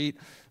and Treat,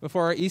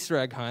 before our Easter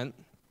egg hunt,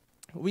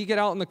 we get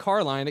out in the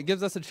car line. It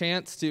gives us a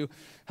chance to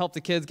help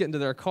the kids get into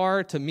their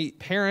car, to meet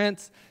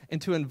parents,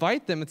 and to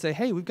invite them and say,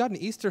 hey, we've got an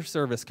Easter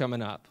service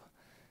coming up.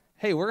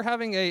 Hey, we're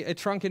having a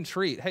Trunk and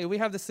Treat. Hey, we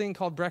have this thing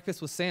called Breakfast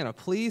with Santa.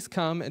 Please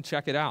come and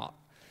check it out.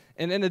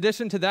 And in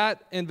addition to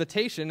that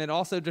invitation, it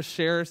also just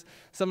shares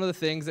some of the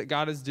things that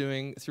God is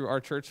doing through our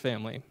church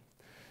family.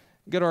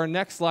 Go to our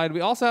next slide.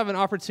 We also have an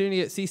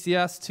opportunity at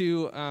CCS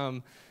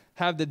to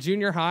have the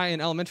junior high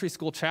and elementary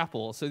school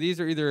chapel. So these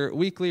are either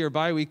weekly or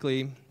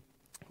bi-weekly.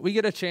 We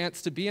get a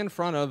chance to be in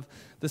front of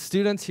the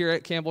students here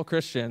at Campbell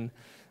Christian.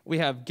 We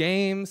have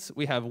games,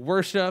 we have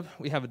worship,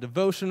 we have a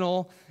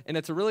devotional, and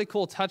it's a really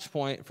cool touch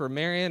point for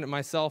Marion,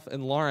 myself,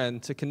 and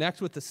Lauren to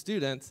connect with the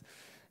students.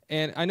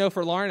 And I know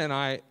for Lauren and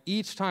I,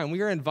 each time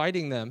we are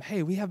inviting them,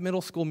 hey, we have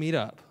middle school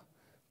meetup.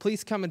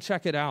 Please come and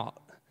check it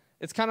out.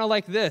 It's kind of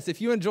like this. If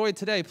you enjoyed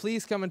today,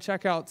 please come and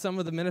check out some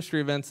of the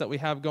ministry events that we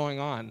have going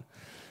on.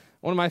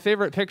 One of my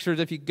favorite pictures,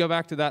 if you go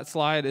back to that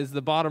slide, is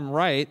the bottom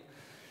right.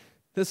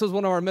 This was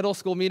one of our middle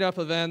school meetup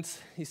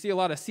events. You see a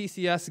lot of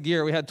CCS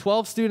gear. We had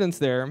 12 students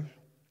there.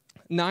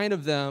 9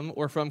 of them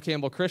were from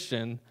Campbell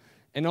Christian,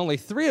 and only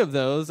 3 of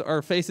those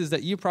are faces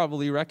that you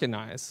probably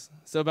recognize.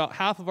 So about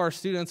half of our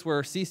students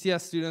were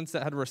CCS students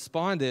that had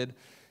responded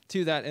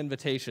to that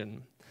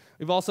invitation.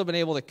 We've also been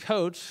able to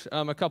coach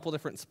a couple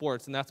different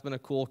sports, and that's been a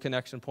cool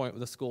connection point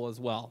with the school as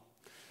well.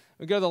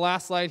 We go to the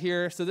last slide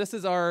here. So this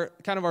is our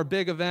kind of our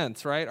big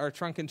events, right? Our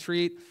trunk and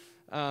treat,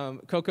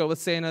 Cocoa with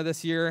Santa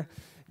this year.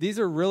 These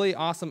are really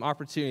awesome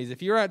opportunities.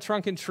 If you're at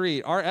Trunk and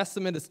Treat, our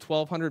estimate is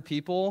 1,200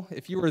 people.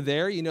 If you were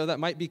there, you know that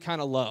might be kind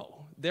of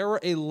low. There were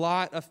a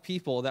lot of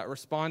people that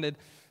responded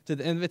to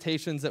the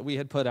invitations that we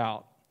had put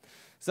out.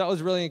 So that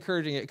was really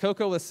encouraging. At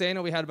Cocoa with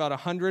Santa, we had about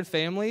 100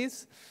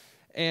 families.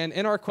 And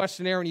in our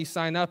questionnaire, when you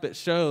sign up, it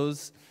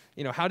shows,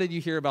 how did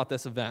you hear about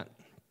this event?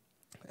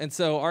 And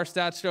so our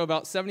stats show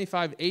about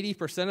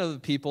 75-80% of the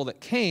people that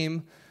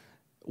came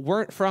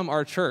weren't from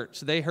our church.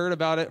 They heard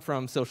about it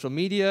from social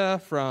media,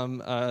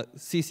 from a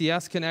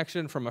CCS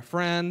connection, from a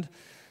friend.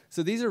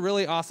 So these are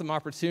really awesome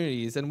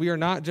opportunities, and we are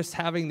not just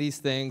having these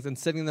things and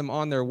sending them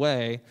on their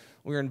way.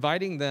 We're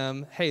inviting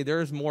them, hey,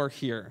 there's more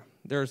here.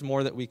 There's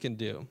more that we can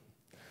do.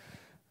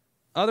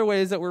 Other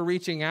ways that we're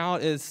reaching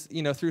out is,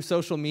 through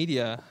social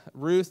media.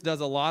 Ruth does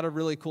a lot of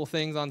really cool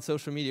things on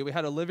social media. We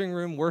had a living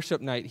room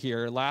worship night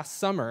here last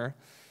summer.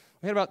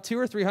 We had about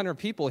 200 or 300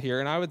 people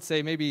here, and I would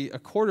say maybe a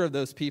quarter of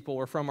those people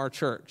were from our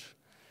church.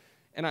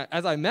 And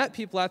as I met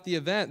people at the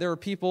event, there were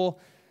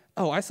people,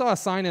 I saw a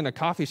sign in a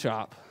coffee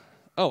shop.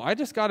 I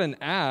just got an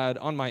ad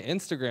on my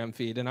Instagram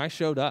feed, and I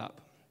showed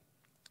up.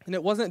 And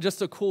it wasn't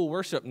just a cool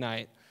worship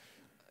night.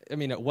 I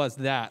mean, it was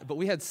that. But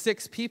we had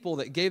 6 people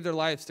that gave their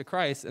lives to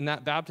Christ in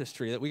that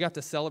baptistry, that we got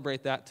to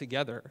celebrate that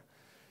together.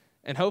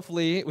 And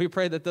hopefully, we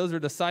pray that those are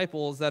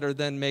disciples that are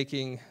then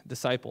making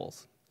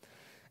disciples.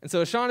 And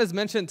so as Sean has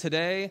mentioned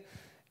today,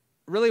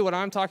 really what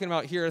I'm talking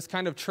about here is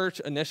kind of church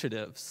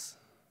initiatives.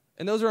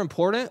 And those are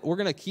important. We're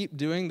going to keep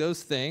doing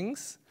those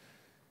things.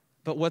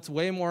 But what's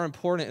way more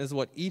important is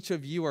what each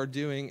of you are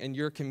doing in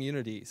your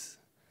communities.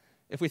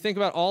 If we think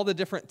about all the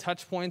different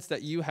touch points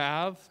that you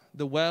have,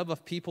 the web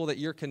of people that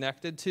you're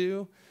connected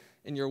to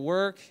in your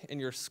work, in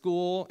your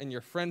school, in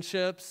your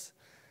friendships,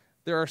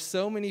 there are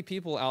so many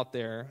people out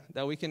there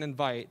that we can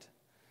invite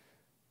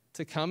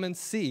to come and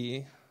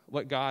see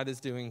what God is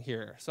doing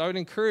here. So I would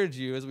encourage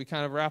you, as we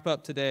kind of wrap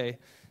up today,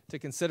 to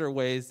consider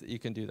ways that you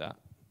can do that.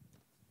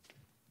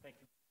 Thank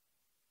you.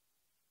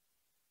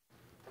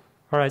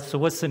 All right, so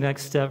what's the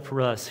next step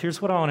for us?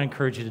 Here's what I want to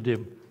encourage you to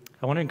do.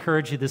 I want to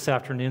encourage you this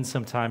afternoon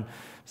sometime to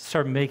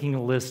start making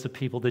a list of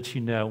people that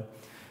you know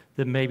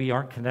that maybe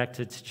aren't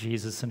connected to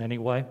Jesus in any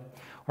way.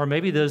 Or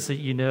maybe those that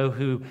you know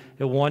who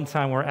at one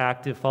time were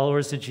active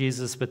followers of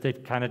Jesus, but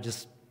they've kind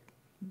of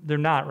they're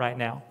not right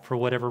now for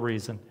whatever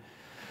reason.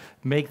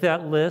 Make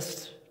that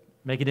list,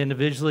 make it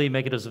individually,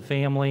 make it as a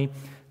family,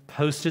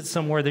 post it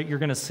somewhere that you're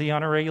going to see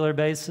on a regular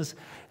basis,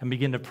 and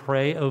begin to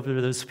pray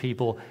over those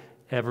people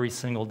every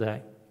single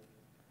day.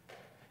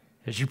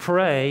 As you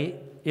pray,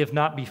 if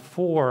not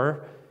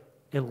before,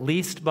 at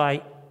least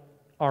by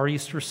our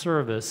Easter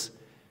service,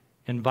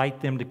 invite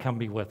them to come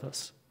be with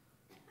us.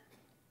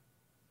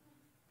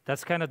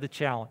 That's kind of the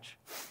challenge,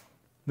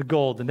 the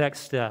goal, the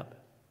next step.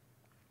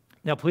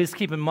 Now, please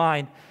keep in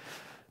mind,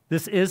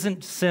 this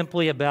isn't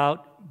simply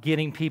about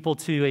getting people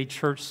to a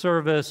church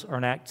service or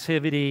an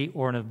activity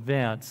or an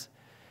event.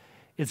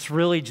 It's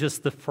really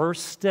just the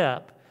first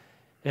step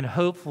in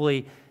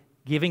hopefully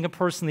giving a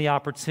person the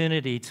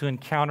opportunity to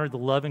encounter the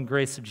love and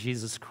grace of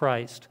Jesus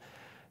Christ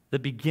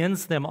that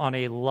begins them on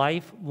a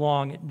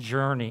lifelong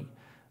journey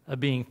of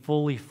being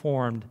fully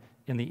formed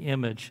in the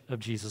image of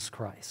Jesus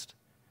Christ.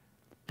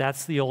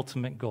 That's the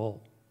ultimate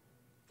goal,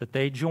 that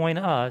they join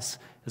us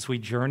as we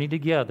journey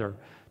together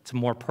to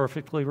more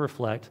perfectly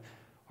reflect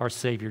our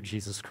Savior,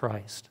 Jesus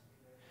Christ.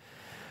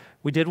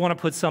 We did want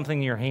to put something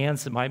in your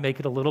hands that might make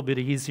it a little bit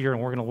easier,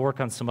 and we're going to work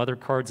on some other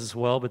cards as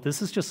well, but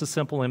this is just a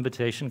simple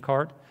invitation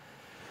card.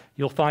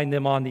 You'll find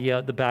them on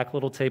the back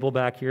little table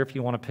back here if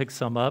you want to pick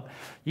some up.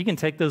 You can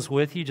take those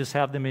with you, just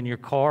have them in your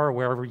car or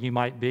wherever you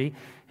might be,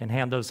 and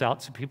hand those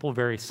out to people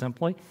very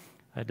simply.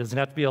 It doesn't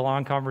have to be a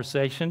long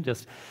conversation,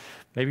 just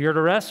maybe you're at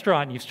a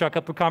restaurant and you struck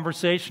up a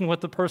conversation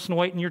with the person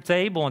waiting your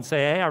table and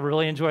say, hey, I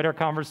really enjoyed our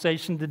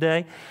conversation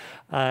today.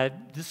 I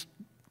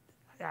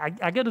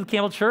go to the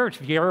Campbell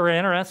Church. If you're ever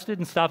interested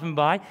in stopping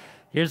by,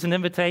 here's an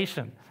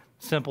invitation.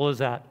 Simple as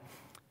that.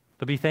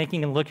 But be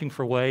thinking and looking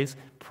for ways,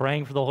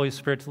 praying for the Holy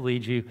Spirit to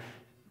lead you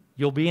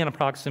You'll be in a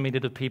proximity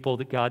to people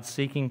that God's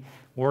seeking,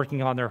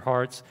 working on their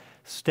hearts.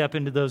 Step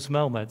into those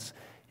moments.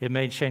 It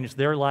may change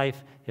their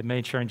life. It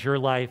may change your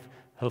life,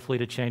 hopefully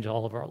to change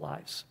all of our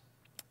lives.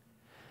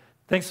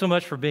 Thanks so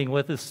much for being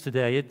with us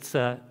today. It's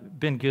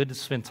been good to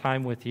spend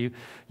time with you.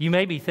 You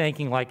may be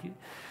thinking like,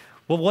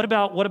 well, what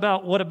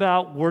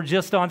about, we're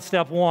just on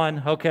step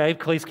one. Okay,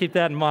 please keep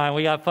that in mind.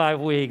 We got 5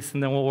 weeks,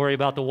 and then we'll worry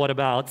about the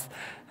what-abouts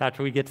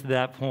after we get to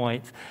that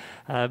point.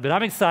 But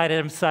I'm excited.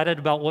 I'm excited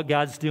about what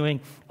God's doing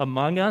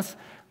among us.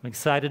 I'm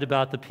excited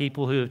about the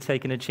people who have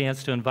taken a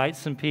chance to invite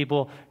some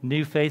people,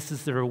 new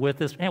faces that are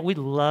with us. Man, we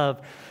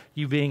love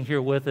you being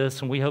here with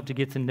us, and we hope to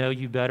get to know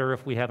you better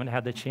if we haven't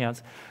had the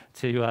chance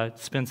to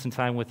spend some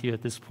time with you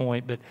at this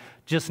point. But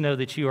just know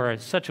that you are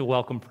such a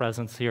welcome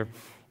presence here,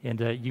 and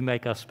you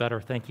make us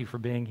better. Thank you for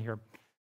being here.